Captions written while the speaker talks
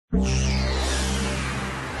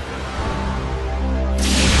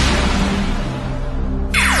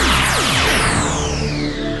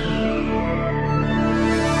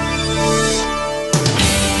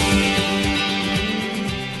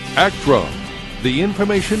Actron, the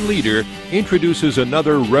information leader, introduces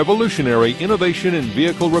another revolutionary innovation in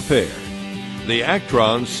vehicle repair, the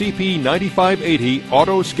Actron CP9580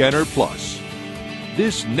 AutoScanner Plus.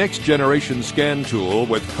 This next-generation scan tool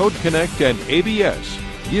with CodeConnect and ABS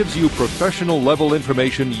gives you professional-level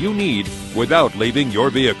information you need without leaving your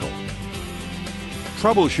vehicle.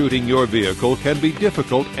 Troubleshooting your vehicle can be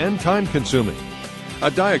difficult and time-consuming. A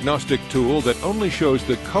diagnostic tool that only shows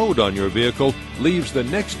the code on your vehicle leaves the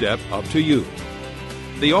next step up to you.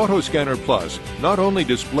 The AutoScanner Plus not only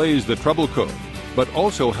displays the trouble code, but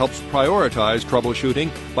also helps prioritize troubleshooting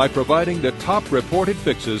by providing the top reported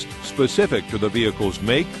fixes specific to the vehicle's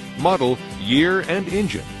make, model, year, and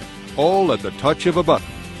engine, all at the touch of a button.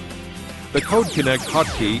 The CodeConnect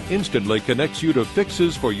hotkey instantly connects you to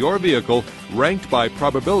fixes for your vehicle ranked by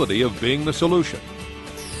probability of being the solution.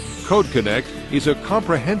 CodeConnect is a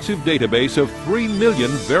comprehensive database of 3 million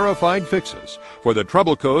verified fixes for the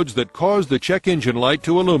trouble codes that cause the check engine light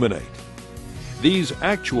to illuminate. These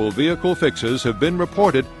actual vehicle fixes have been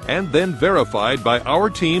reported and then verified by our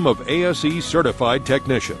team of ASE certified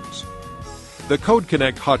technicians. The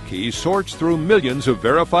CodeConnect hotkey sorts through millions of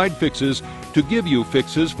verified fixes to give you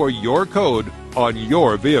fixes for your code on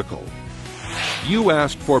your vehicle. You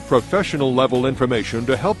asked for professional level information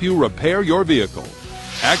to help you repair your vehicle.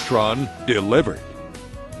 Actron delivered.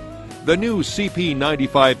 The new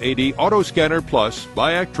CP9580 AutoScanner Plus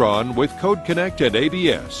by Actron with CodeConnect and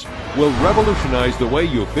ABS will revolutionize the way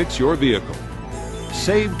you fix your vehicle.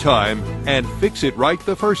 Save time and fix it right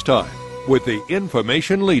the first time with the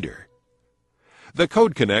information leader. The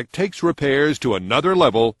CodeConnect takes repairs to another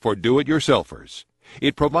level for do-it-yourselfers.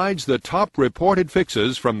 It provides the top reported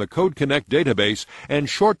fixes from the CodeConnect database and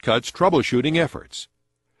shortcuts troubleshooting efforts.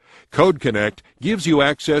 CodeConnect gives you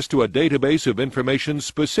access to a database of information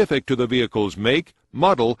specific to the vehicle's make,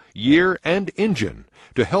 model, year, and engine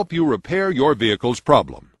to help you repair your vehicle's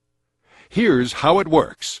problem. Here's how it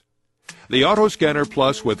works. The AutoScanner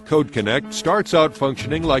Plus with CodeConnect starts out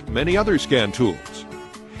functioning like many other scan tools.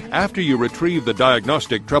 After you retrieve the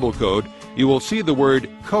diagnostic trouble code, you will see the word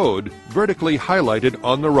Code vertically highlighted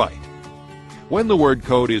on the right. When the word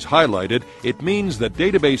code is highlighted, it means that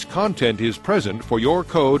database content is present for your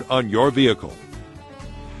code on your vehicle.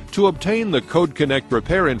 To obtain the CodeConnect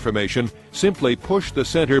repair information, simply push the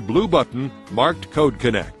center blue button marked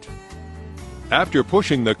CodeConnect. After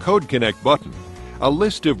pushing the CodeConnect button, a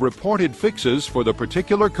list of reported fixes for the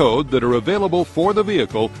particular code that are available for the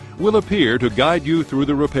vehicle will appear to guide you through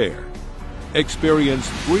the repair. Experience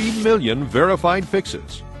 3 million verified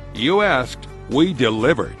fixes. You asked, we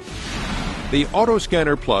delivered. The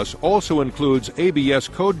AutoScanner Plus also includes ABS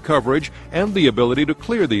code coverage and the ability to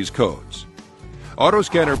clear these codes.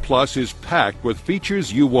 AutoScanner Plus is packed with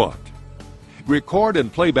features you want. Record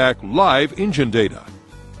and playback live engine data.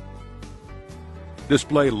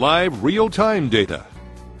 Display live real-time data.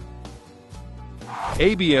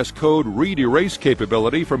 ABS code read-erase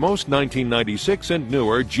capability for most 1996 and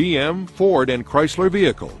newer GM, Ford, and Chrysler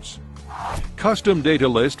vehicles. Custom data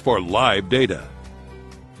list for live data.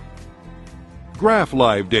 Graph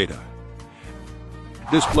live data.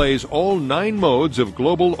 Displays all 9 modes of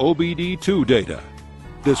global OBD2 data.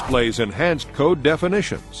 Displays enhanced code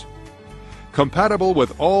definitions. Compatible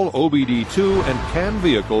with all OBD2 and CAN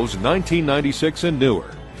vehicles 1996 and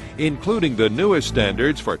newer, including the newest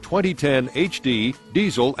standards for 2010 HD,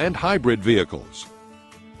 diesel, and hybrid vehicles.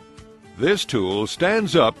 This tool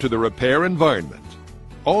stands up to the repair environment.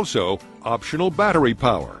 Also, optional battery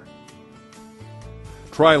power.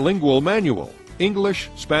 Trilingual manual. English,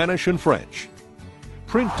 Spanish, and French.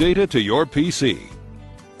 Print data to your PC.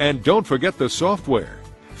 And don't forget the software.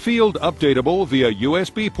 Field updatable via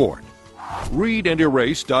USB port. Read and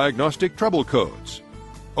erase diagnostic trouble codes.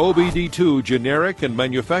 OBD2 generic and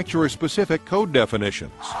manufacturer-specific code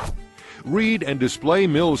definitions. Read and display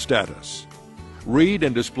mill status. Read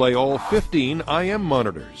and display all 15 IM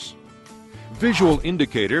monitors. Visual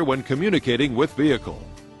indicator when communicating with vehicle.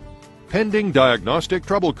 Pending diagnostic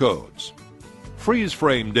trouble codes. Freeze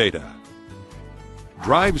frame data.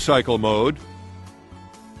 Drive cycle mode.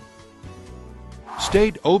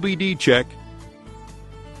 State OBD check.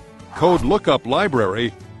 Code lookup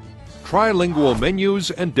library. Trilingual menus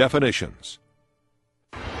and definitions.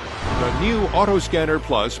 The new AutoScanner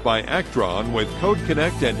Plus by Actron with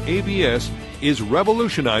CodeConnect and ABS is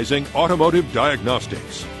revolutionizing automotive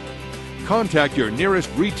diagnostics. Contact your nearest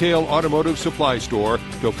retail automotive supply store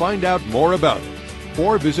to find out more about it.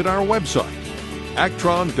 or visit our website,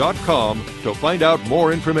 Actron.com, to find out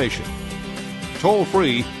more information. Toll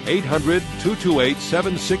free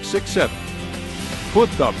 800-228-7667. Put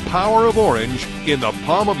the power of orange in the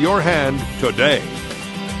palm of your hand today.